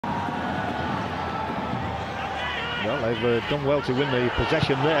Well, they've done well to win the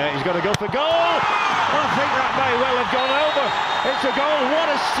possession there. He's got to go for goal! I think that may well have gone over. It's a goal. What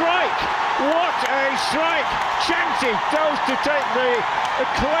a strike! What a strike! Chanty goes to take the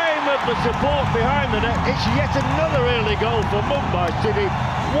claim of the support behind the net. It's yet another early goal for Mumbai City.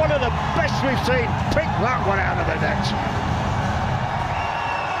 One of the best we've seen. Pick that one out of the net.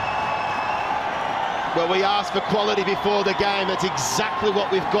 Well, we asked for quality before the game. That's exactly what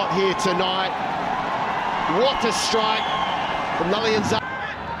we've got here tonight. What a strike from Lilian Zaha.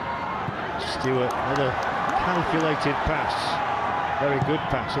 Stewart, another calculated pass. Very good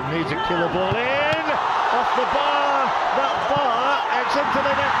pass. It needs a killer ball in. Off the bar. That bar. It's into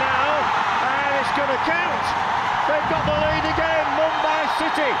the net now. And it's going to count. They've got the lead again. Mumbai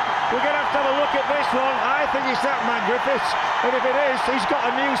City. We're going to have a look at this one. I think it's that man Griffiths. And if it is, he's got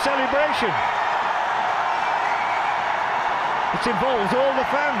a new celebration. It involves all the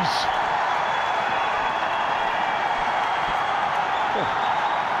fans.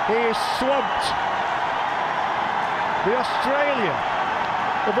 He is swamped. The Australian,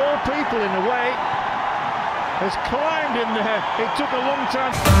 of all people in a way, has climbed in there. It took a long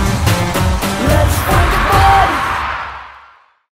time. Let's fight the ball!